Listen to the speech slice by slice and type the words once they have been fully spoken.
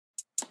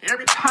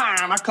Every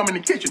time I come in the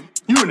kitchen,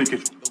 you in the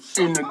kitchen.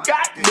 In the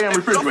goddamn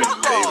refrigerator.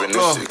 Baby,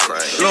 this shit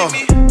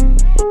crazy.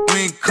 We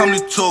ain't come to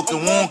talk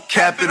and won't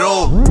cap it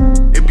off.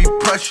 It be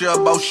pressure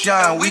about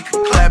shine, we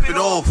can clap it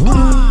off.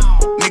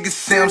 Niggas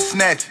say I'm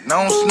snatching,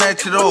 I don't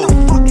snatch it off.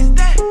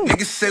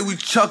 Niggas say we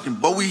chucking,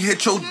 but we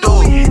hit your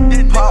door.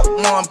 Pop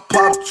one,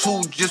 pop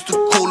two, just to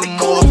cool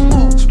them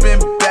off. Spin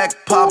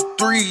back, pop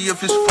three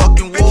if it's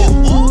fucking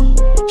war.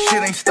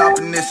 Shit ain't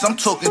stopping this, I'm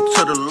talking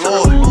to the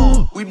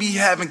Lord. We be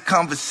having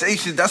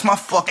conversations, that's my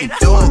fucking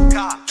dog.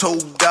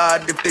 Told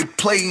God if they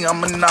play,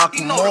 I'ma knock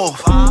them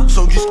off.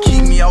 So just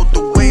keep me out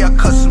the way, I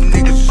cut some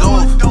niggas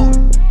off.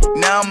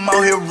 Now I'm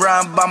out here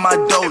riding by my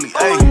dolly,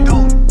 ayy.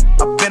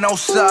 I been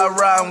outside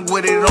riding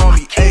with it on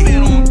me, ayy.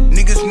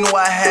 Niggas knew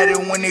I had it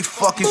when they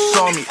fucking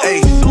saw me,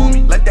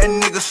 ayy. Let that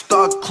nigga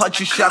start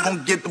clutching, shot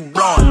gon' get the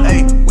blowin',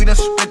 ayy. We done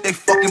spent they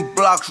fucking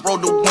blocks,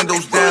 rolled the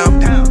windows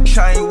down.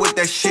 Shine with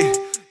that shit,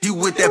 he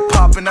with that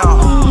poppin'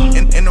 out.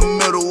 In the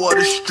middle of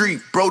the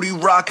street, Brody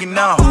rockin'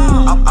 out.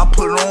 I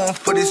put on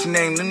for this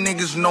name, the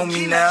niggas know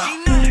me now.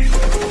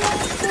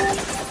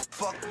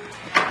 Fuck.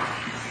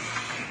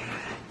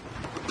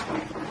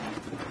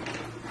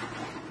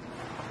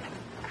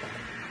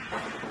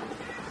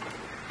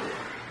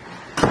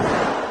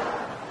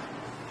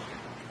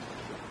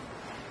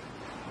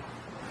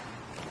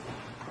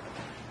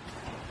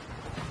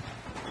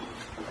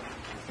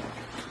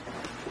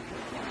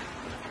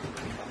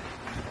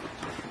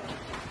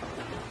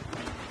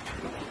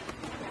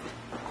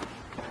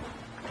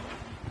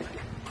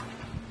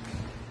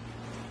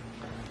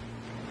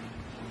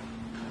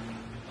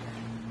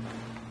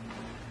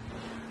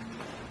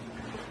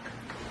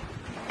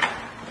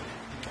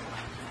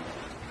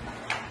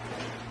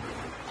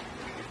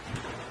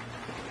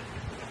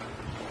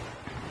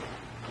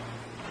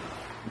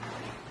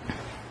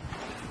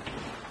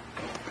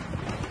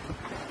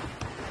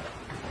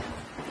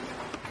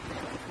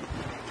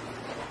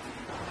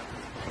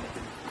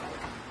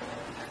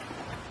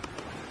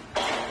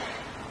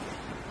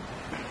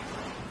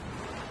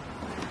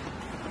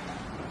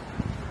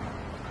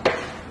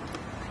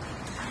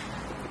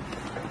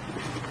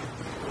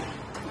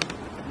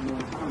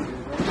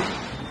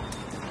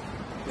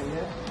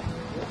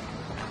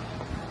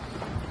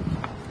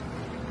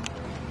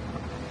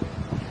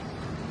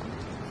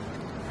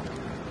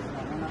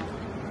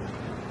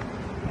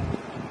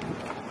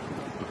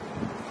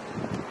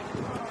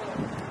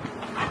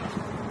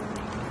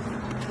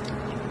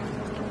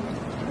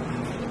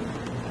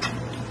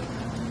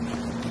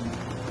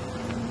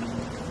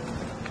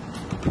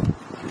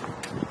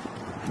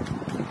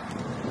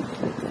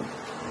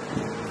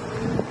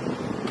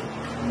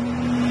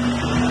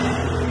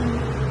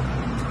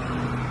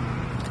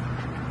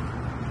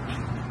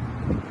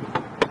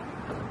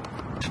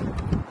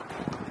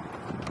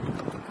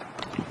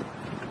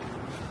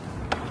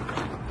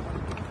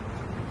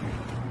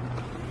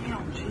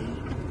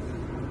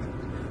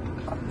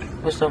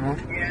 What's up, man?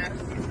 Yes.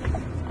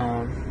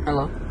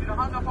 Hello. You done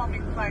hung up on me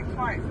like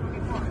twice. What are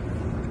you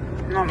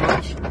doing? Not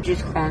much.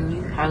 Just calling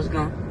you. How's it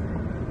going?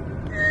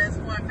 It's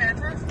going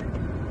fantastic.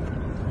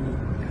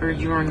 Heard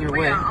you were on your We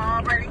way. are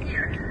already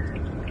here.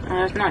 Oh,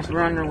 that's nice.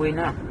 We're on our way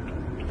now.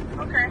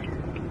 Okay.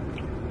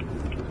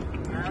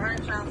 All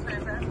right, sounds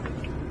fantastic.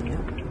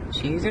 Yeah.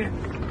 See you there.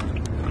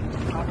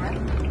 All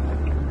right.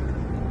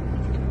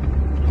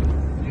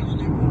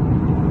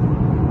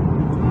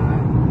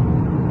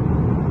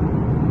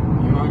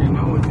 You already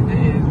know what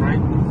today is,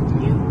 right?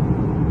 Yeah.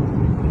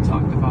 We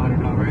talked about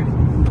it already.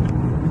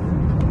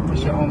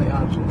 What's your only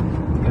option?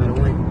 Gotta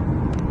win.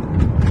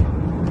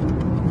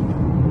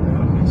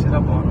 Mix it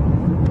up on them.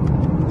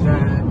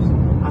 Jabs.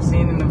 I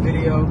seen in the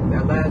video,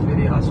 that last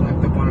video, I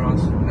swiped up on it on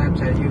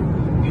Snapchat.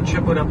 You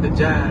tripled up the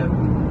jab.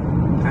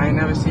 I ain't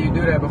never seen you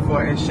do that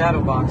before in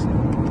shadow boxing.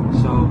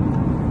 So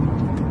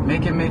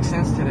make it make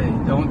sense today.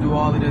 Don't do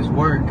all of this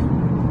work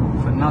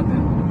for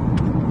nothing.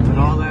 But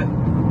all that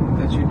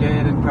you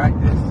did in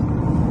practice,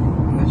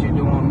 and that you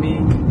do on me,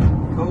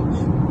 coach,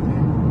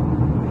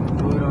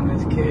 do it on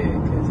this kid,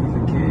 because he's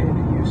a kid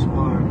and you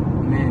smart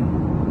men.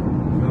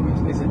 You feel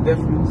me? It's a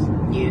difference.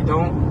 Yeah.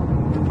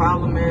 The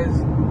problem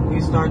is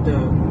we start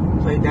to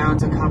play down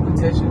to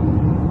competition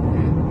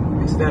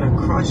instead of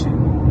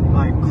crushing.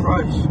 Like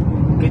crush.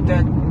 Get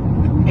that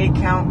 8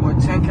 count or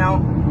 10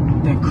 count,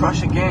 then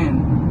crush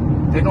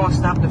again. They're gonna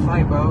stop the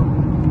fight, bro.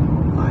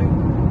 Like,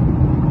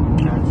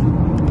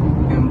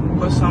 and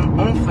put some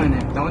oomph in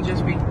it. Don't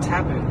just be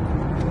tapping.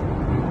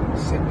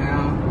 Sit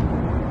down.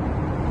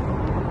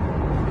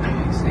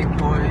 Stay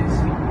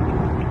poised.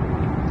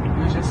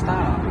 Use your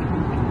style.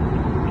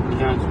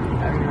 Gotcha.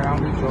 Every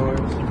round is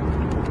yours.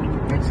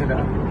 Mix it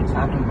up.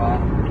 Top and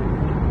bottom.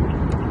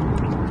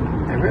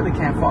 They really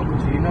can't fuck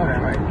with you. You know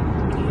that, right?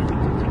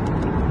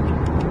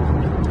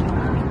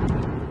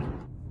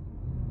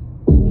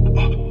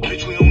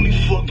 Bitch, we only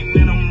fucking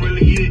and I'm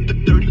really it. The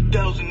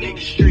 30,000 niggas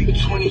straight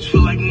 20s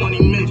feel like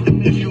money mixed.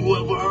 If you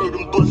ever heard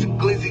them bust a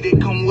glizzy, they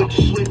come with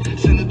the switch.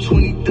 Send her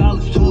 $20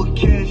 to a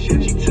cash, yeah,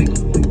 she take a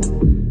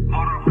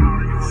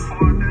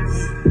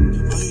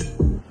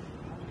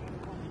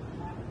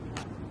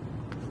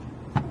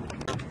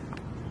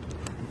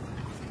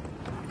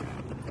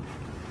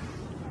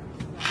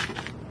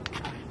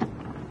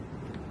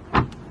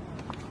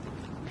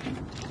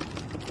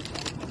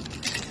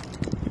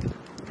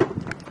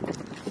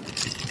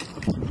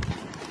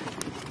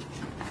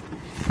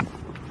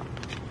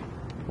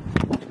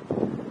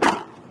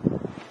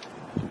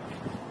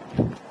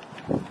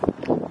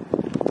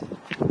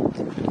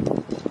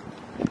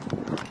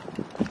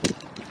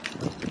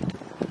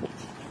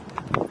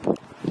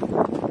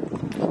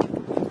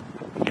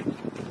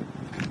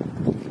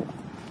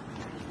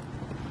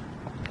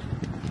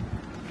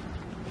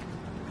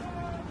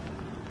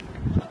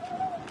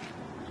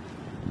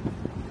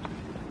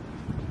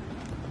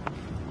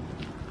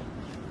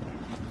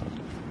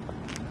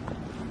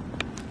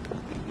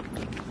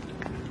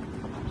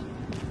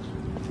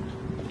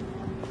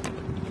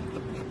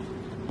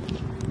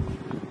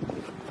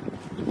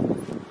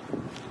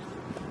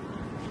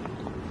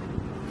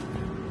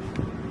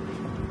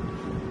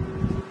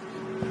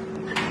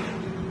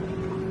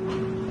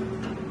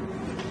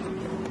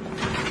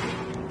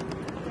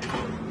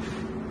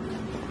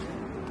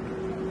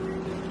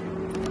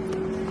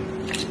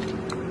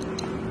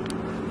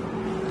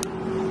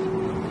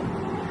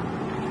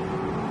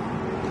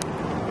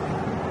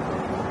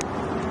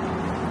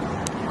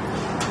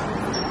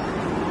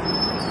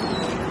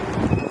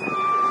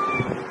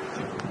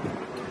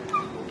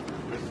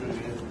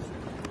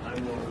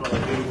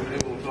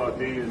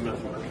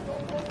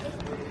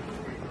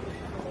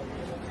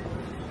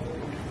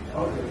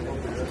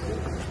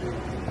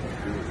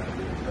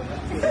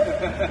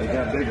They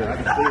got bigger. I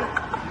can see it.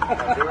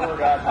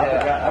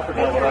 I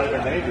forgot what I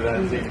even named it. I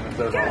hadn't seen it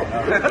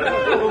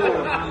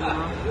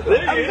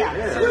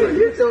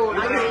so long.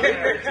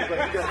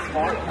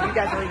 You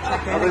guys already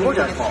checked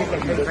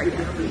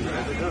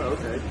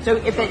in. So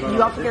if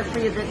you also get a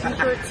free event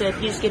t-shirt, so if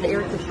you just give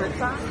Eric the shirt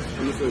size.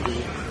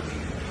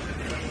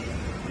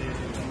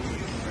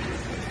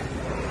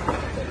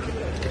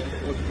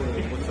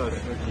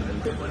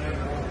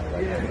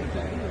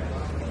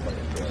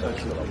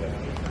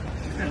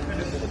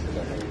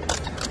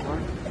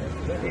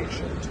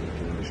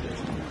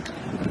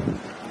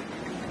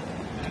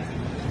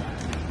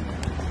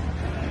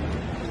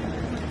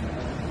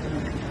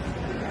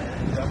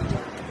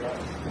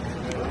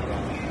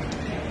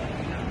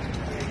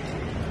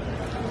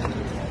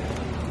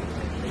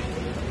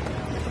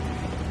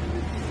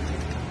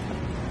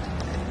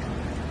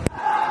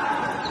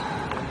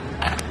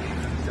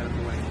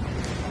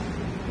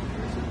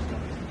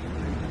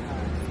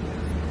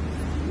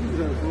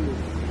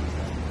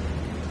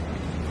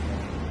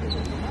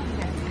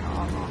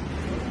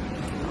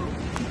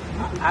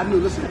 I knew,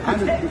 listen, I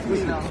knew,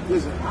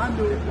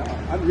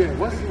 yeah,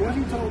 once he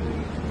told me,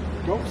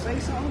 don't say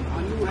something,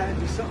 I knew it had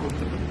to be something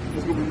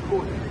that's going to be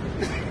recorded.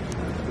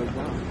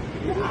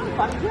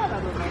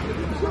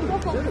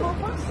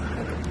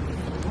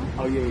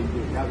 Oh, yeah, yeah,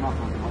 that was my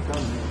phone. I was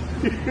telling you.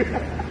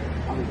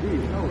 I was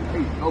really, no,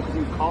 because he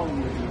was calling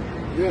me.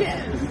 Yeah.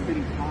 Because he's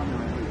sitting calm and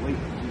I was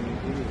waiting.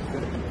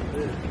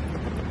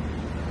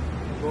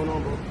 What's going on,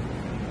 bro?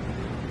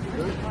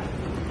 Good?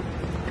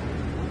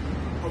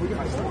 Oh, we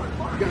got stuff.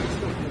 We got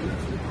stuff.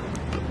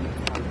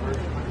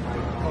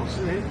 Oh,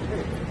 shit. Hey.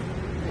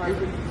 Right.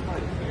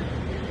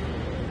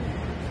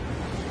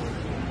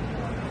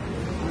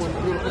 You want to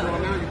do it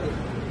on now? You good?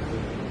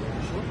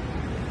 Sure.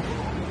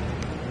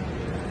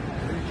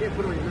 You can't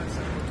put it on your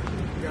nutsack.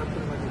 You gotta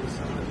put it like on the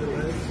side of your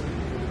legs.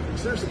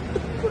 Seriously,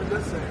 put a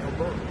nutsack on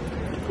both.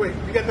 Wait,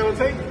 you got that on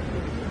tape?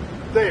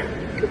 There.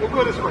 We'll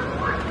go this way.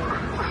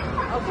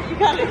 Okay, you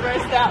gotta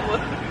erase that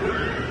one.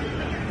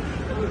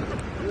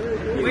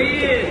 We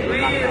is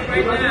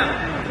right now.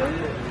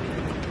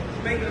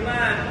 Make the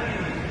line.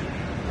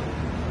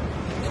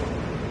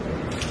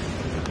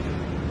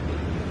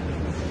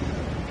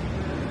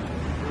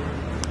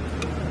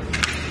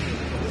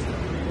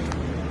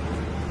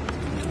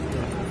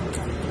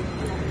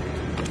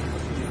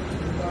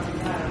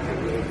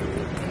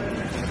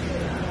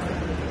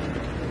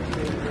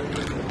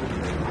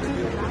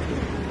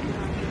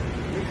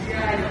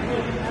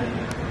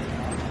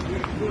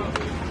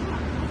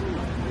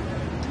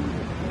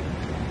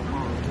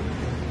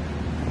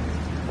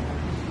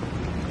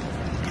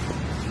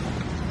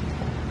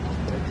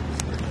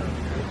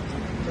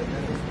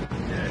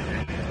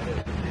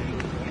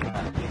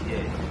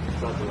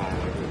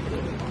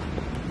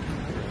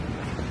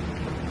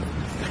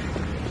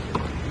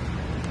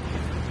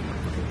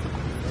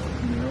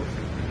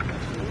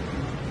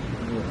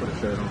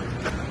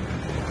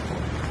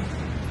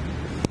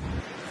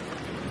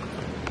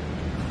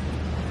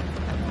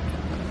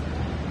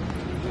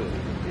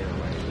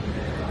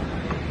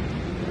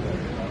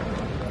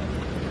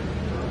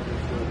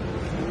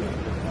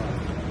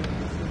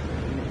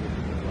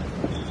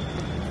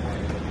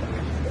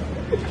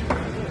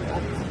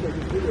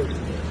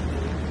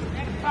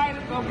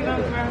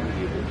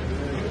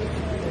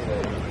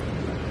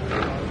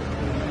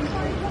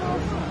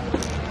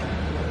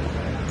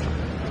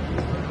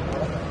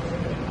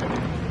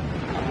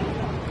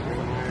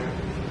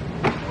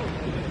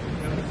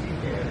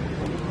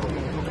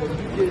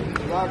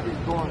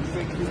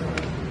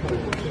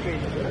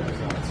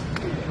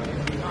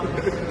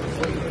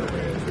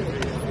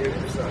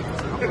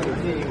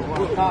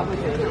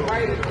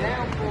 Write it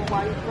down for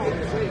why you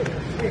can't say it.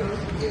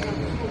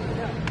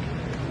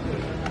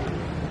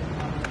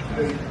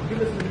 You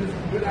listen to this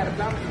good out of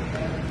doctor.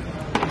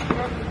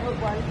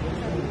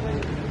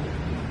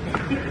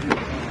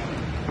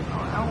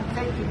 I don't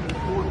take you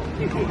before.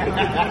 You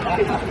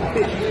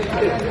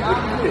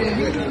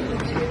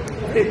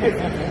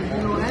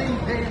know, I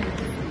ain't paying.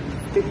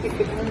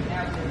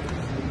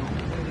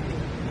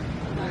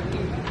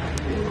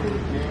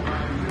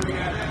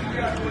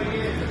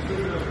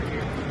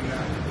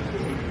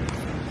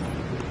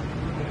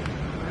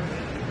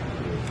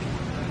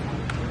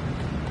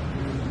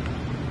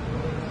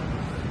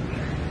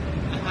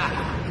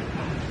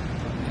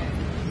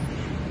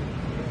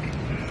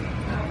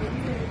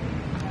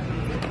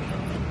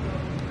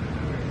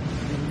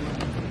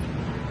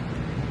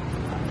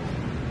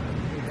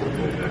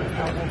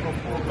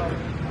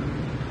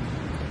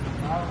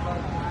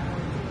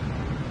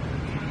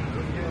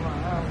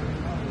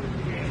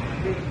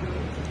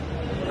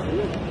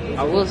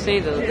 I will say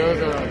though, those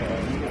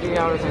 3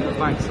 hours on the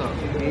bike suck.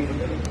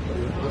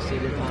 We'll see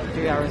this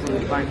 3 hours on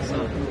the bike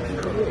suck.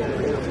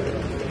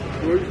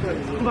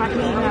 Back in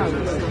the house.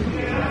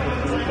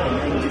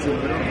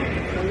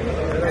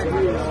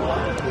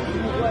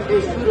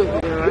 There's food over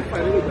there, right?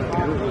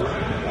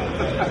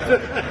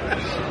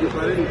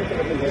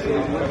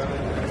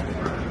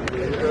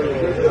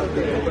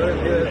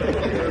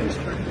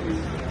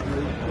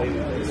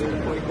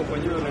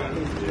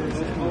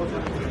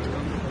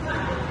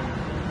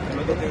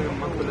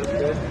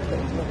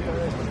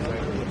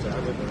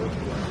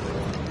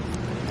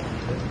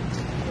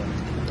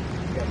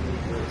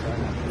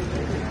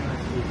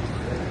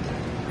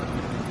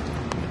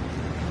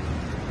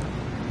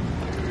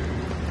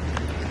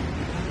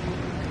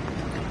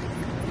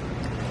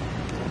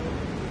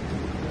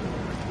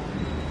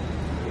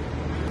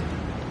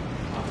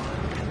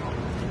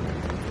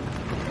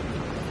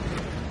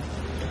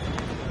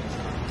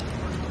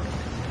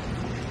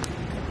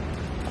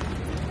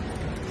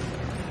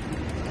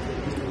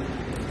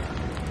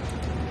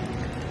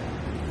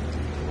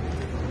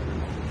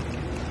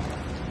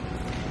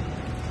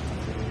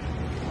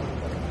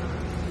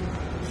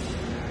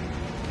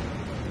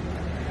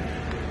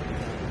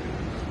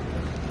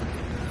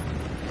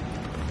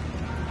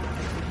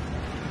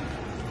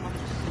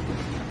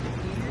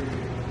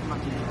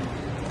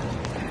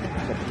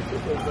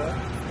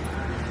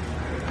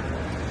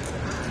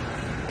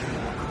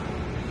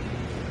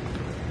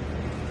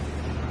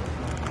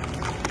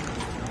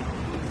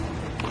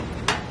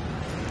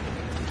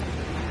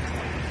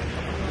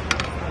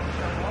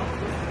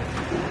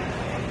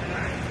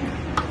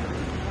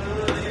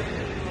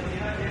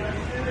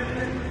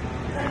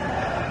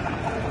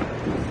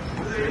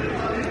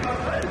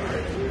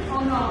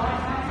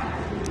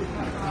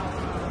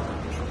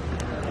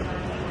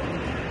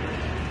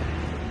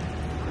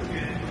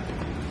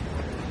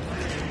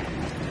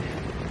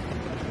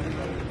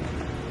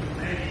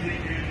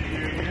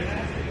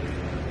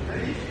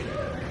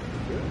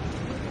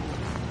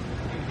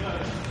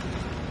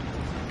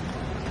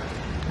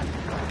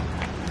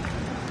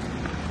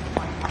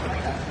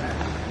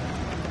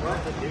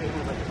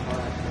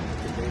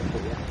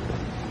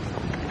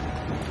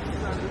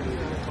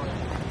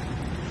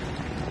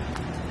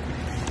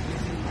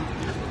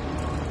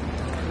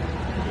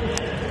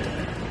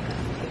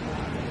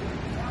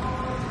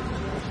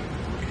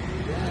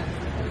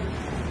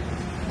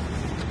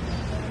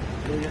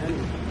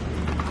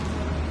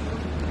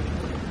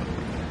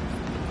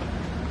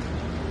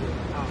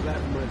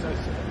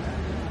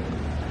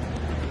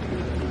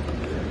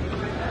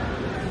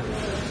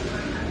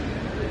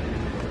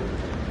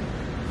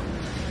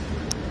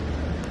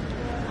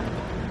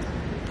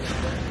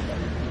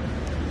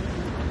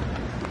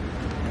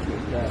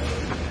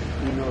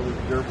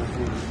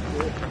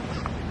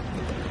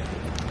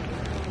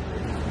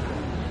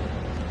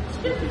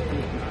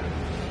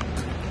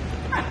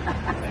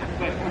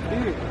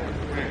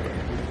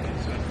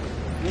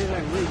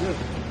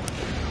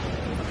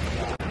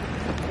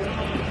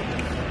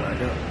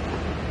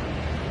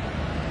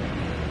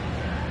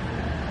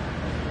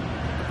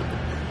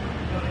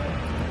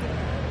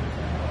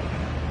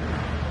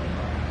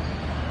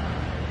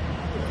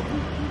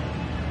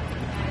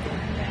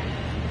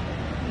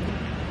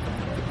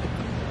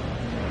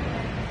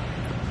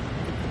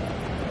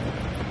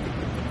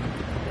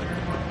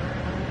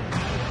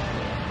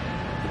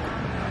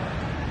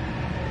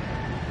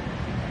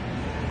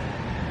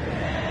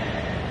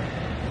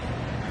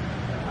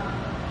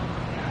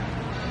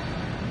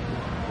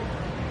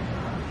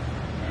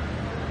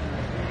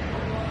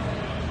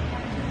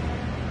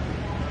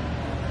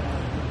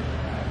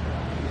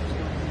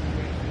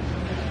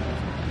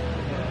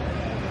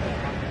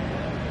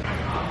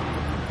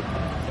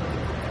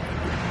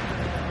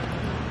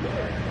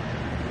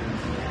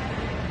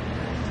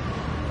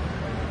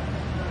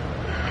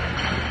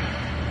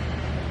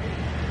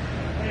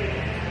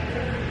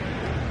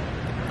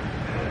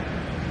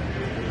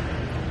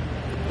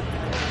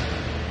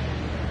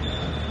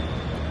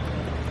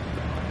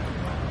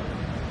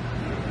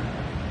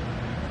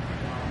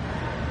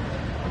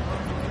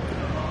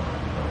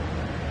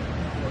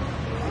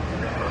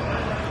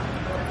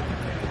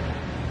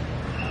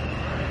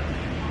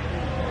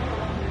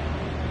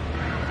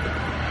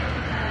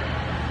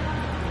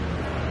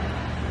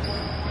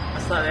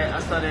 I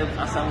saw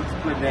him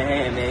put that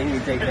hand there. He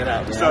take that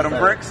out. You saw them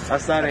bricks? I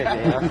saw that,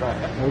 man. I saw it.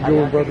 How you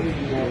doing, brother?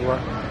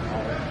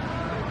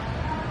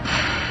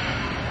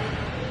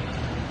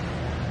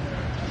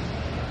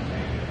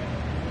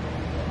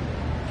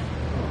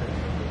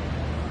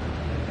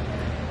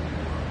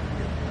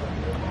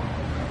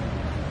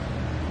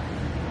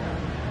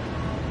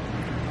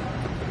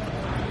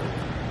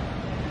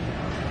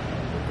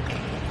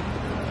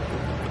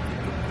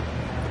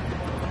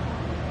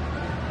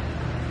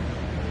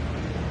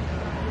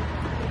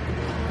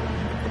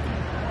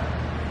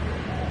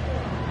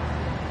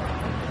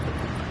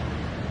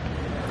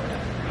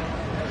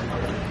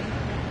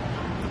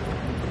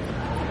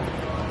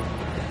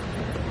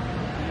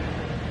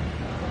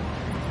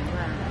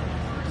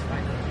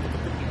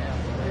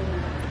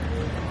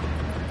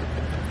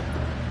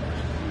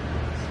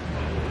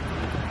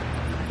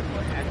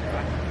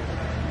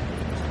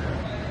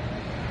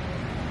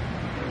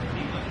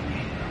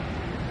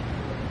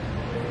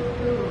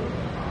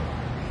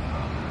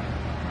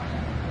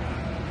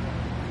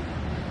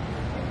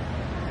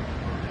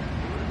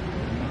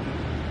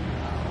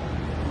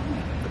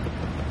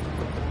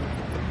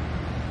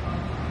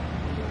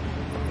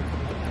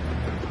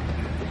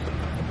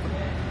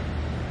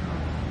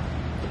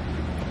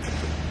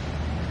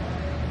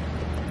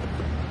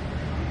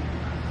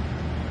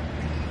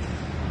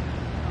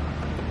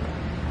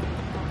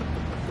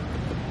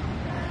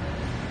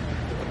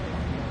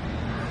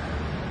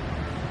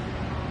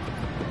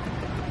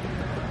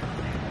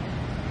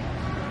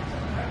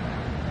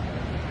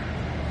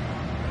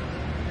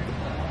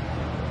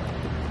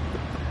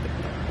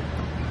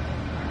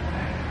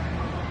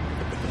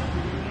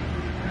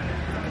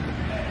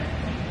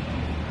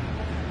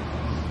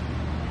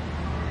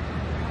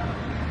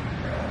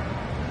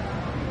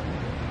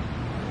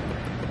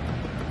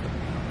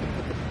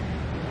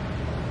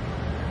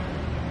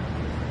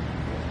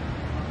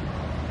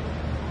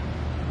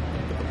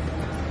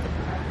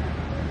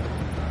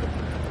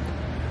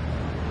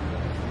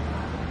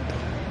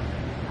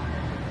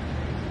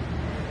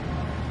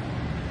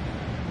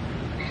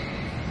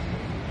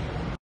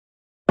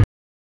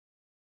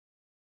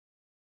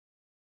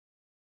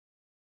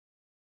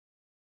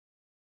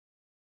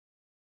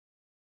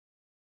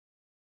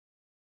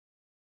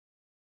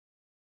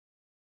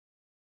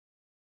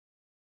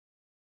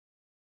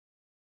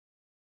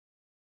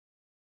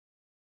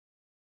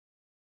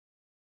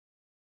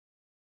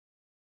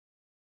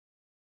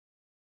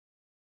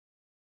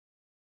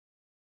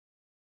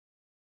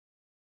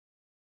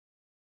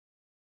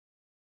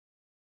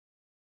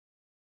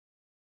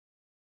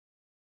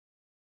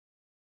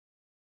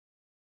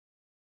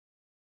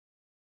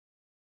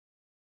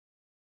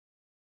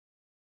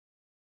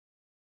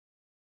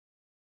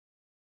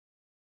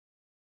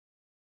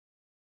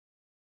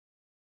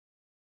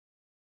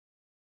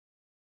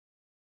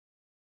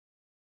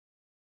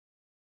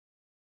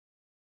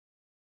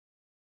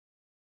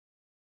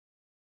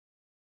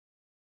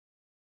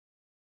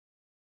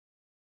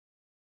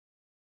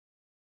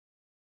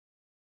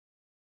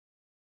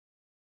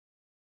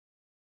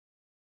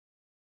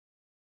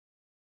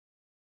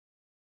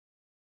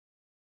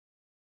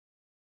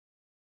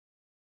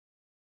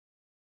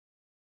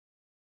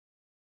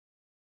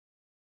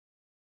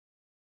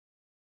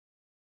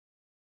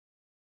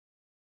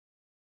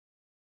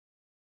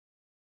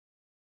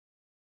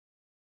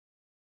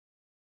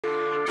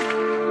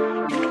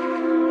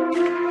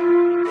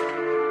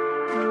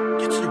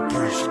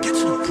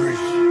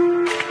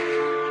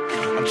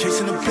 I'm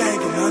chasing a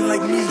bag and none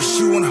like me, but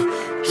she wanna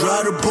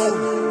drive the boat.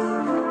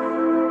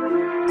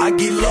 I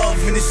get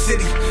love in the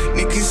city,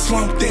 niggas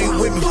slump, they ain't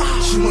with me.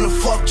 She wanna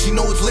fuck, she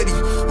know it's litty.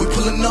 We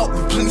pulling up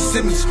with plenty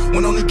simmies.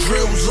 Went on the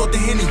drill, was off the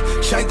Henny.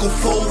 She ain't gon'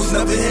 fold, was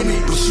never in me.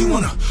 But she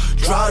wanna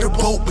drive the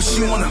boat, but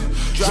she wanna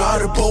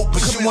drive the boat,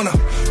 but she wanna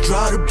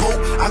drive the boat.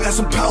 I got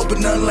some power, but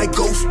nothing like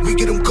ghosts. We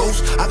get them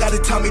ghosts. I gotta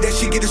tell me that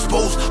she get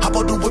exposed. Hop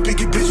out the whip and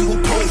get busy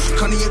with pose.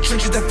 Cunning your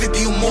trenches that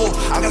 50 or more.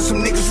 I got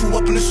some niggas who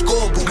up in the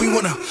score, but we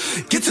wanna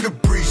get to the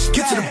breeze,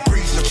 get to the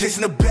breeze. I'm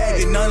chasing a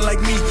bag, and nothing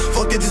like me.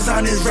 Fuck the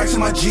designers, racks in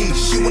my jeans.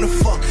 She wanna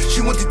fuck,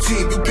 she want the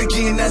team. You big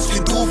G and S,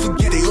 you do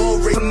forget it. All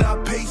right, I'm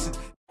not pacing.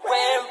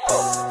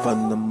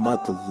 From the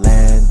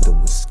motherland,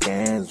 doing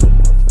scans with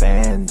my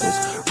vandals,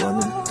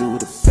 running through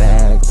the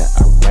bag that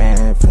I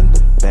ran from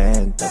the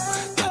band.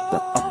 Got the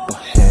upper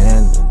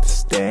hand,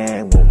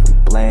 understand when we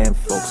bland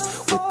folks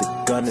with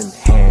the gun in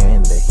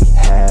hand that he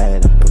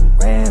had up in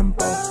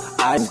Rambo.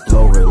 I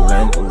blow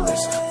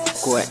relentless,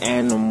 fuck what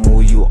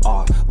animal you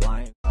are.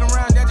 Lying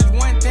around, that's just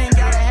one thing,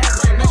 gotta have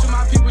it. Make sure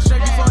my people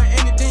straight before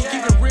anything.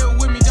 Keep it real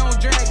with me, don't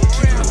drag it.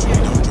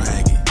 Don't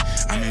drag it.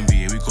 I'm in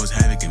VA, we cause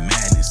havoc and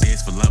madness. Say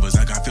it's for lovers,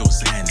 I got feel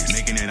sadness.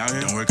 Making it out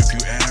here don't work if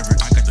you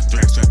average. I got the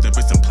threat strapped up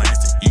with some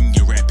plastic. You can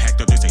get rat packed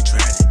up, this ain't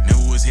tragic.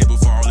 Never was here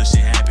before all this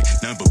shit happened.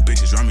 None but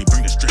bitches around me,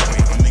 bring the strap.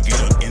 I'ma get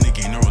up in the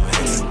game, no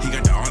relax. He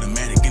got the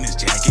automatic in his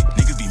jacket.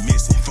 Niggas be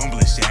missing,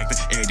 fumbling, shacking.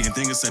 Every damn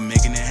thing is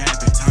making it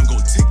happen. Time go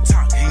tick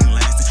tock, ain't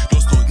lasting.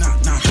 Those go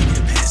knock, knock,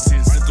 get past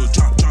sense. Right go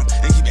drop, drop,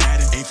 they keep adding.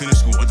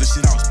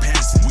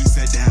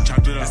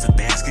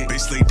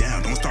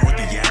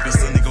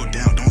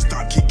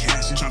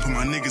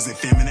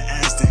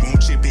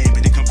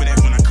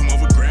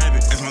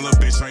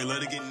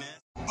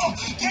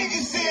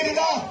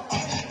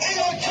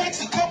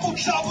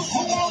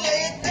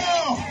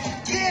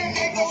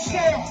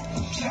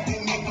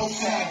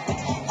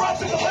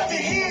 to the left and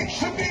he ain't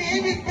tripping,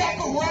 he be back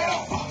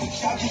around.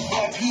 Shot just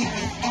like he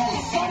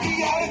was Sunday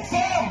out of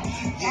town.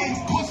 Yeah, you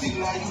pussy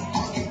like you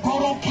fucking bro,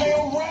 don't play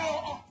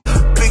around.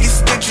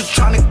 Biggest bitches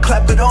tryna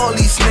clap at all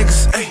these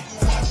niggas, ayy.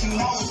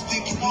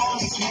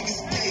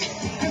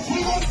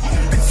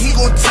 He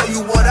gon' tell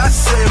you what I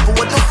said, but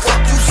what the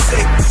fuck you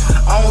say?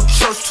 I don't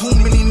trust too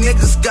many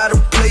niggas, gotta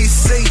play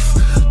safe.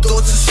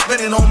 Thoughts are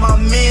spinning on my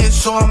man,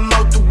 so I'm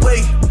out the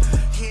way.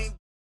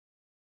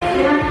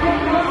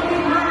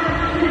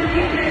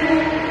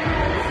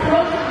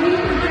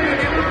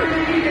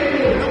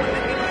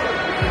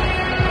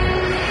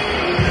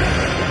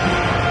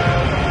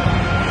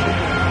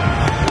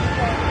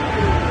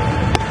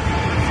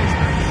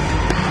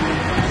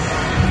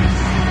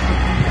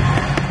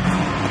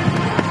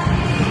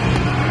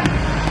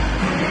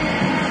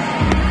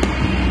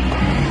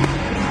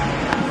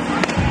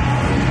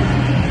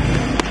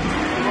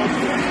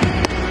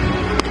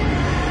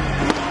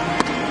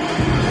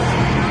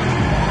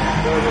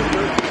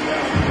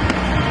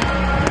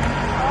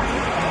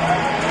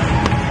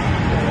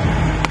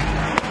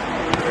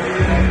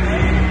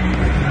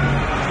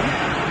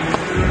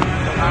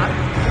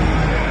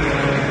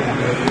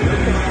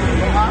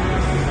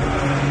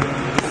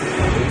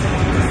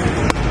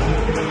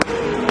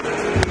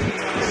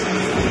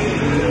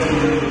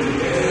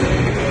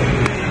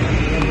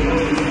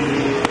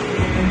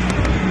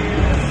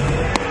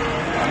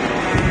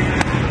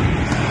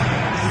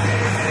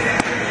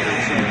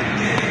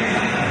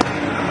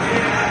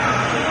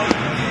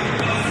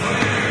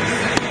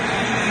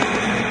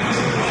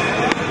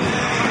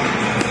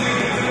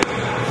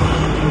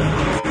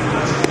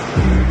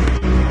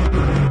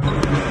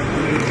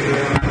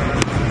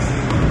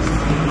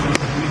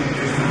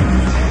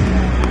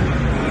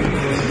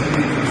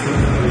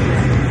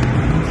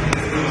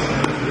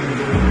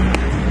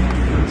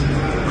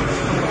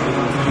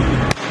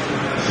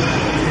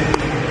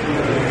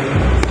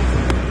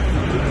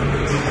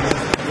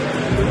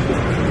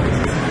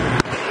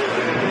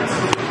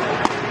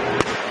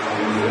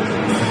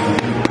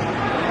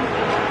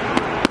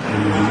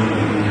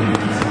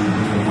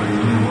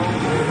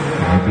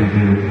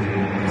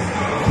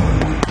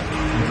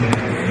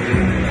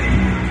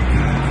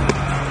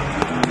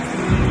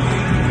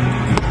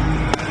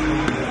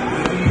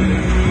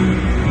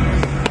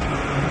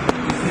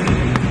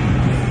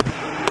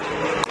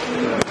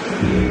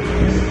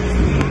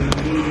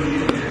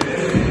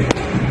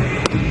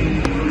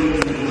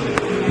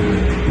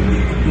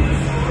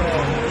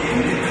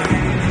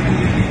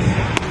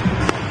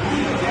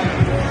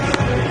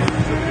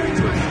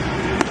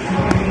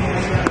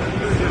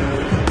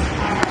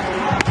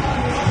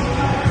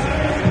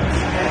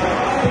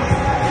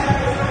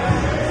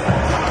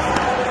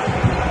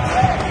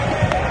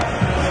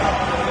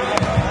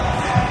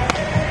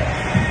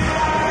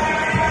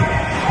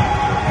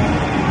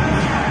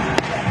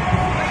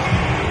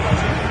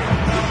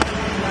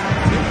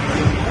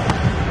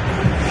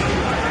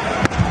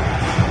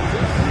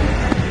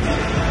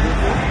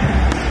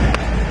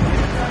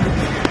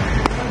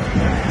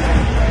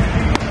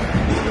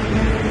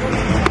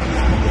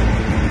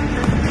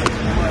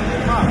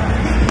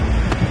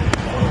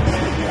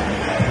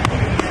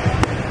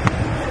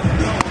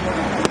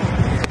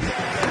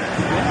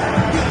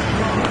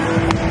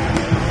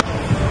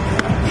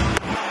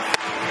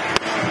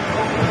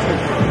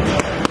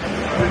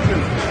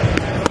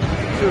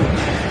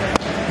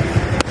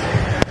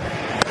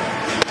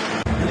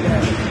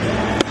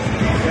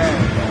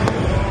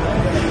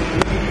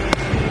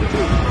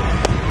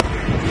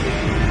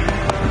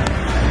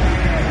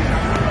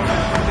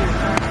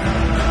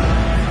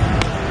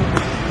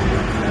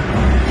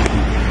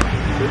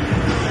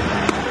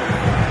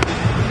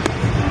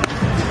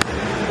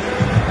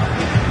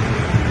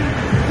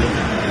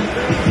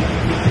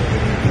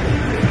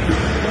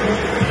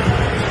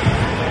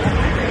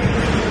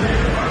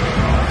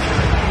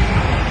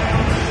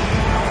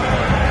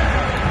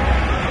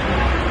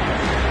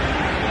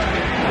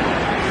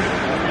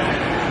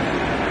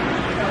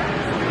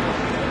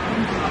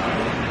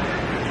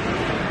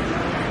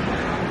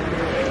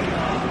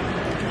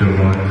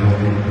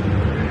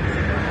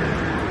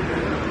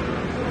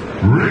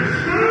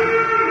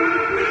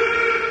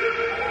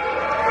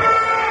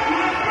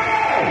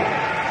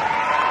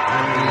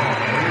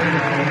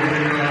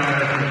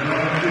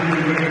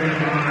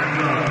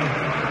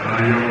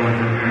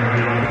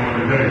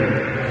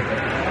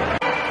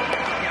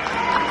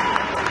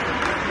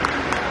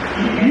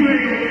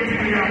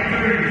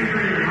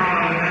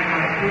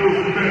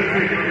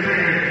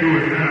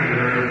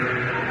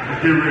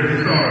 Get ready to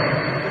start.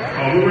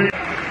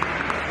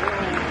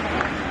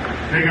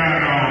 They got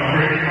for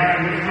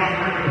anybody who's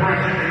suffering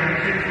depression, they got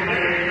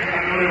Chick-fil-A.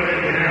 I know they'll make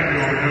you happy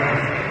over there.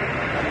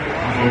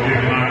 I'm gonna get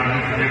in line. I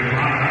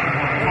just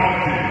want to talk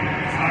to you.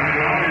 I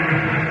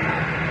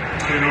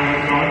don't know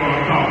what's going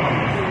to talk to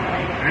you.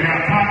 They got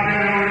Pop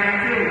Daddy over there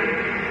too.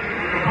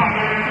 They got Pop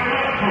Daddy still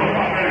up.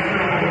 Pop Daddy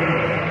still over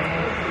there.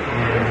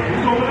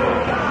 Who's over there?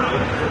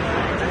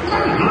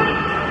 That's a drink.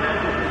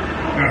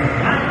 That's a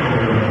drink over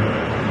there.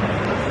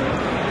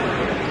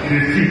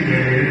 It's cheap,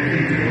 baby.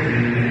 It's cheap,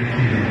 baby.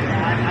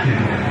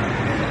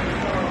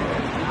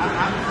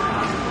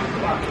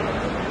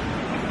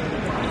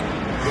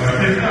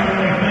 This time I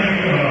want to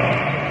thank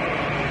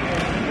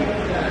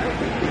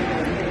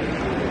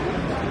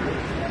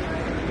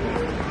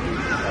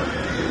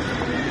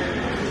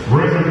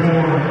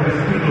Reservoir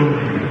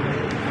Distillery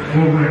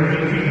over at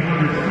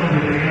 1800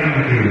 Summit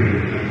Avenue.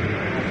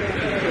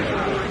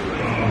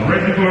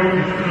 Reservoir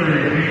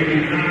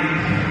Distillery, 89.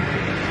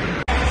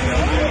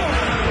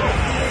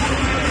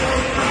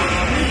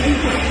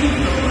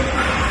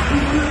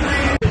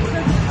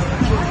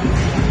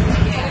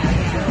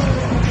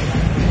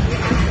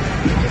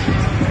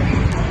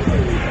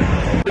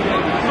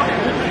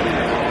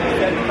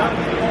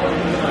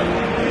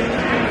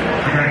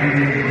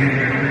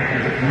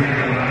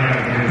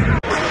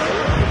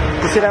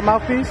 You see that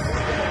mouthpiece?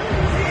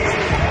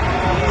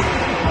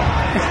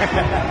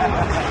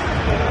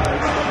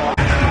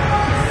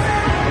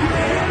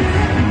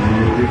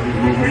 This is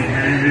what we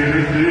came here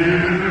to see.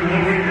 This is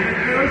what we came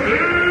here to see.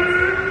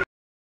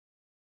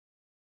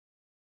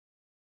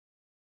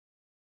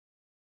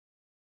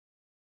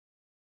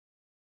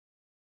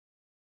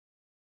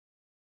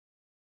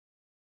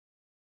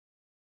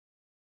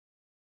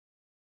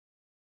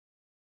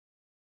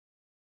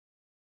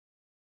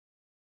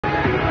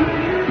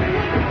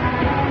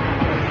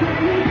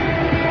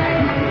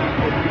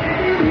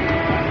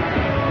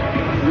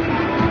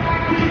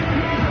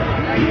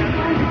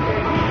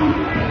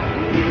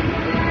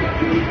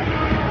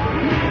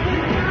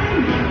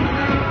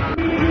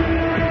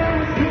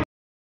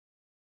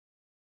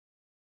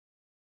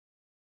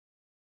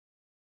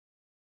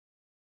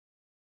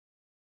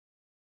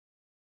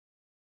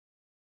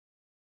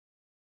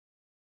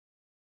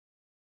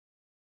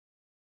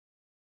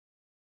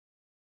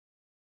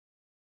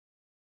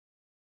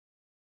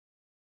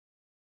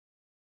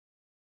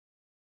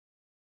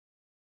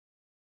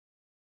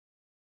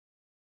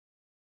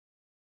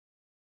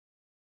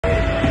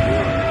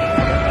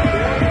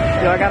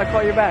 Yo, I gotta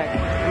call you back.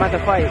 I'm at the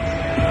fight.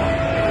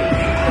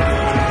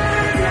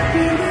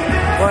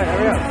 What?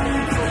 Hurry up.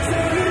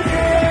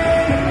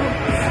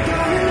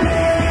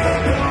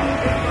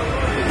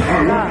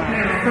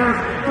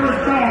 First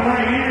call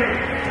right here.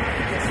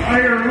 I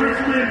hear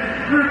Richmond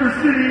River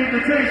City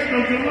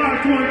Invitational, July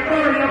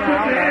 23rd. Y'all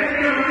put your hands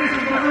together. This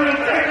is the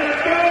real thing. Let's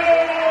go!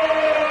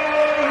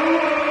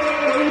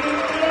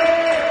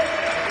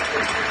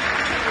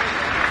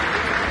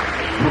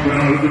 Coming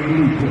out of the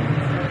blue corner.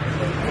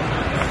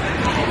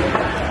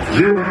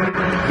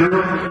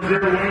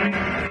 0-0-0-1,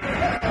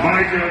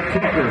 Micah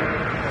Tucker.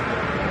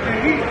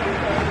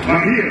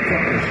 Mahia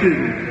Tucker, excuse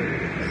me.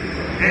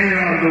 And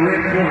out of the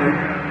red corner,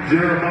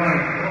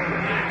 Jeremiah.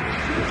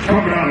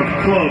 Coming out of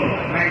Club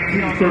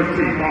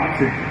 1913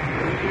 Boxing.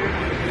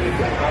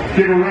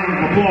 Give a round of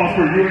applause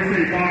for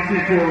USA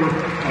Boxing for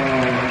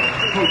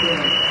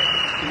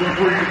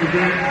refereeing this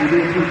event. We do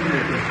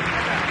appreciate that.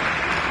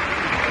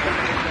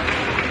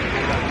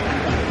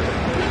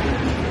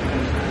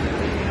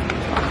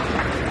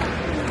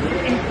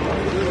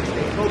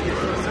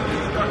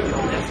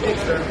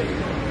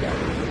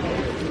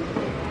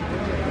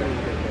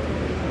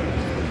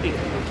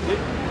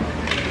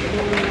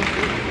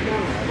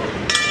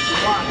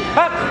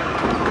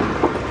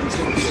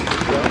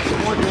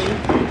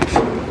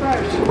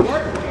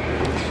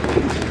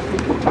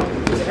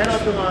 Head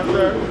up the line,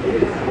 sir.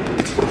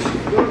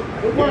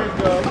 Good work,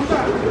 Joe.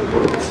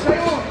 Stay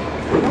on.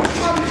 Don't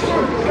stop the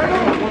short. Stay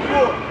on.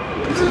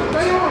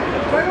 Stay on.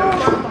 Stay on.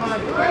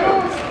 Stay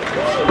on.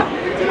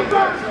 Get to the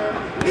back.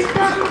 Get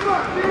back to the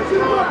back. Get to the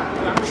back.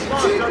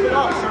 Circle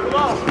off. Circle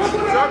off.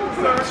 Circle,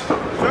 sir.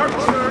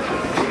 Circle, sir.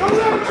 Don't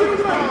let him to the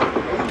back.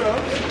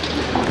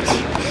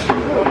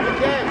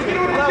 Get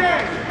on the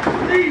jab.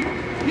 Breathe.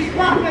 He's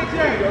popping that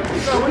jab.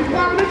 He's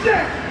popping the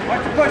jab.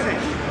 Watch the pushing.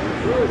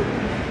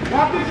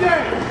 Pop the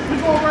jab.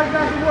 We're going right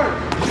back to work.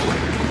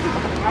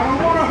 I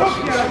don't want to hook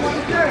yet. I want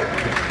the jab.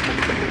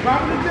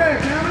 Pop the jab.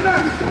 Down and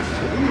up.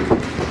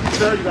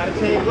 Sir, you got to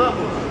change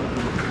levels.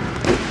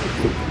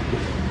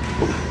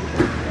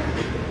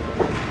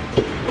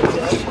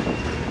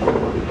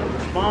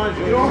 Sponge.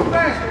 Get off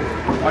fast.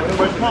 Watch the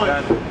way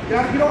punch. You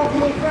got to get off a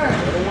little fast.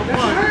 That's your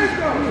hands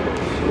go.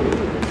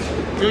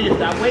 Junior,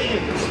 stop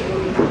waiting.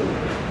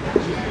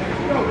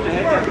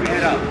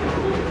 Head up.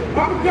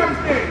 Uppercut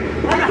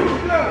stand. Right to the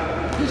glove.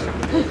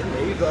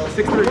 There you go.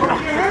 6'3". 6'3".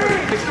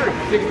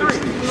 6'3".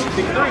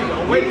 6'3".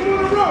 Don't wait. Keep him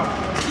on the rope.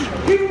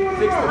 Keep him on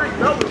the rope. 6'3".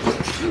 Double.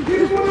 Keep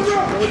him on the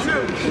rope. Number 2.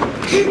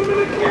 Keep him in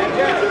the corner.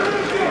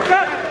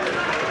 Cut.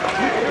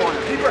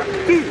 Deep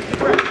breath. 2. Deep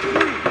breath. 3.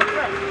 Deep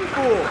breath.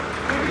 4.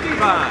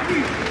 5.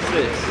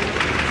 6.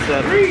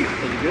 7. Are you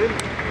good?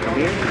 From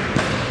here.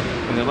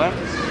 From the left.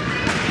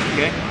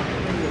 Okay.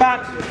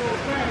 Box.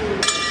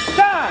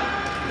 Time.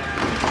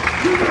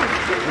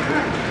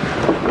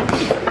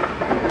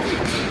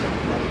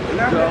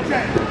 Go. Get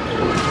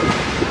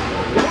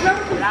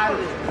out of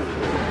there.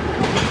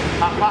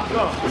 Pop,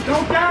 go.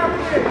 Don't down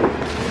with it.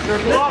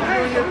 Circle off,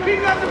 Junior.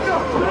 Keep at the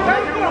door.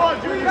 Let it go,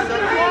 Junior.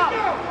 Circle off.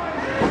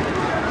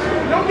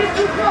 Don't get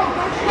too close.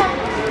 Don't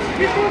struggle.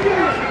 Keep moving.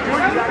 Junior, you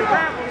got to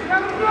grab him.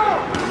 Let him go.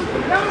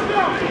 Let him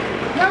go.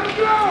 Let him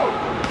go.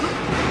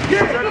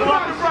 Get him. Circle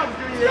up the front,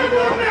 Junior. Get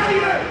him now,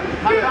 yeah.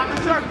 Get him.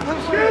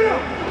 Get him.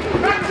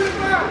 Back to the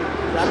back.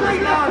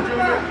 Straight out to the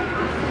back.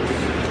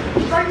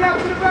 Straight out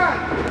to the back.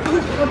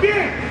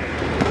 Again.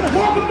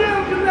 Walk him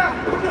down to the left.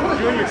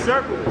 Junior,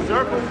 circle.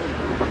 Circle.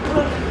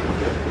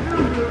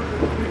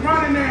 He's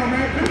running now,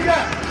 man. Pick it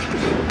up.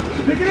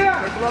 Pick it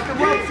up. Circle up the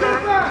rope, sir.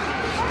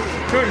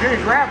 Junior,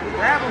 grab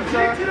him,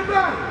 sir. Get to the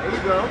back. There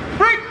you go.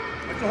 Break.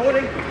 What's the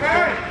holding?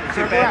 Hey.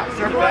 Circle out,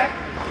 circle back.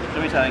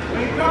 Show me something.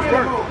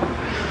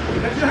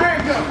 Let your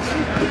hands go.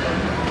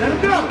 Let him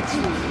go.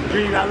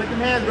 Junior, you gotta let them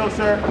hands go,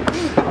 sir.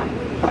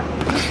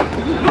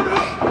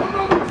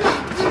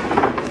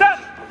 Stop.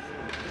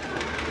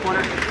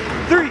 Corner.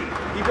 3.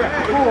 Deep breath.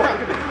 4.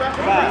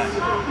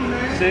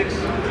 5. 6.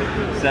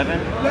 7.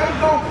 Let him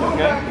go. Come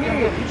Okay. back in.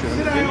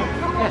 Sit down.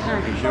 Yes, sir.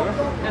 You sure?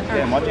 Yes, sir.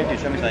 Okay, I'm watching you.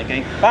 Show me something.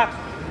 Okay. Box.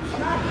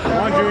 Come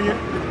on, Junior.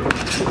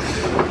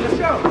 Let's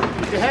go.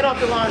 Get your head off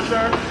the line,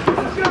 sir.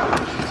 Let's go.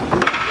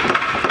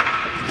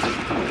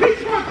 Keep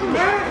working,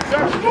 man.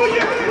 Sir. Move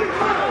your head.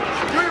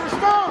 Junior,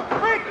 respond.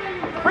 Break.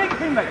 Break.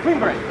 Clean break. Clean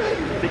break.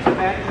 Take the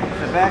back.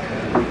 The back.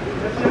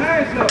 Let your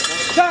hands go.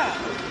 Stop.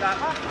 Stop.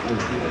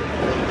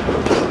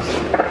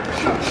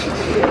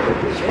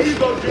 There you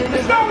go, Junior.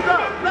 Let's go.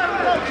 Let him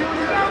go,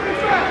 Junior.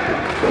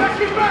 Let's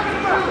get back in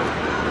the back.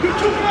 Get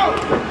too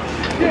close.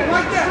 Yeah,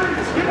 like that.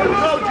 Give him a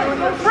little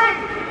Junior. Break.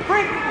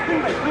 Break. Clean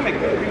break. Clean break.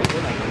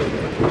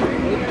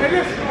 Hey,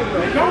 listen.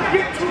 Don't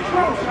get too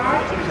close, all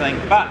right? Show me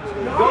something. Box.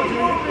 Go,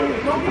 Junior.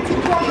 Don't get too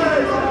close.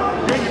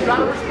 Junior, you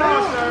gotta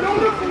respond, sir. Don't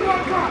look for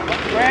one drop.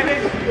 Grab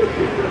it.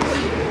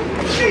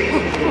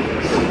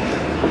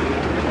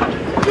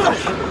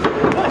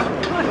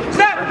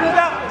 Stop!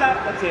 Stop! Stop!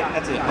 That's it.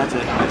 That's it. That's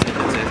it. That's it.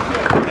 That's it.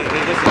 Hey,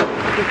 hey, listen.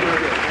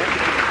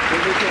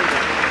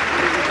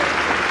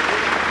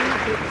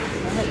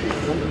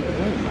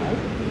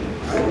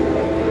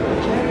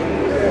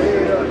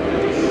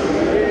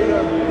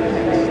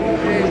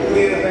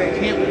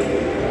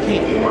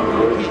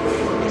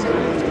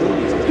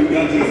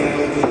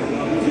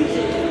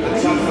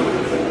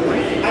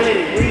 I let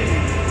it breathe.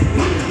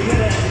 You know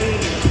what I mean?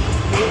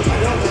 I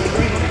don't want to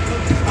breathe. That's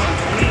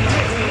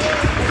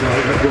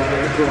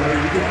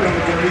right.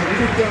 You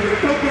can tell me.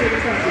 Don't put it in the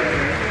contract,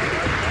 man.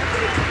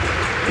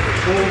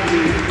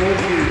 Hopefully, it's going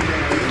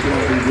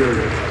to be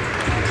great.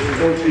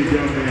 Hopefully,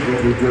 young man going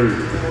to be great.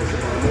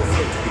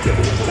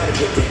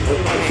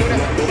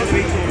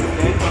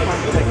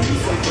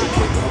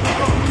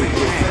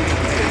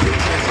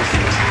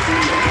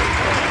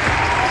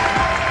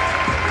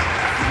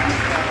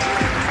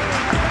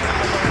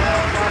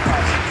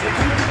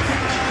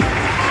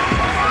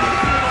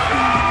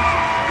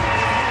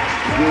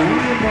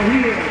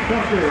 Mahia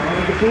Tucker on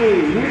the blue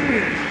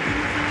wins.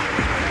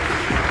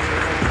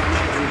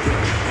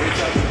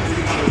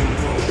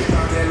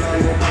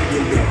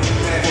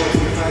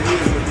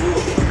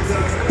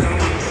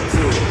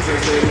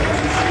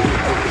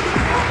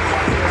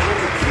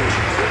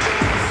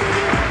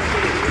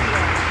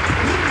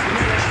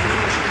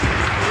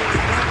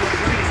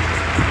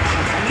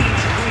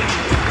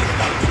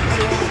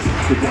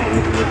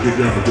 Good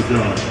job, good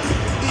job.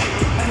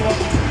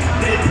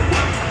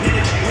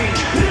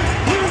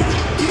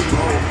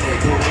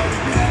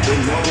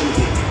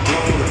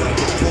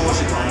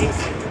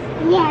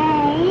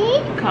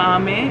 Yay!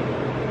 Comment.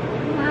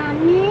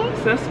 Mommy.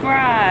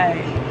 Subscribe.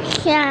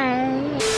 Share.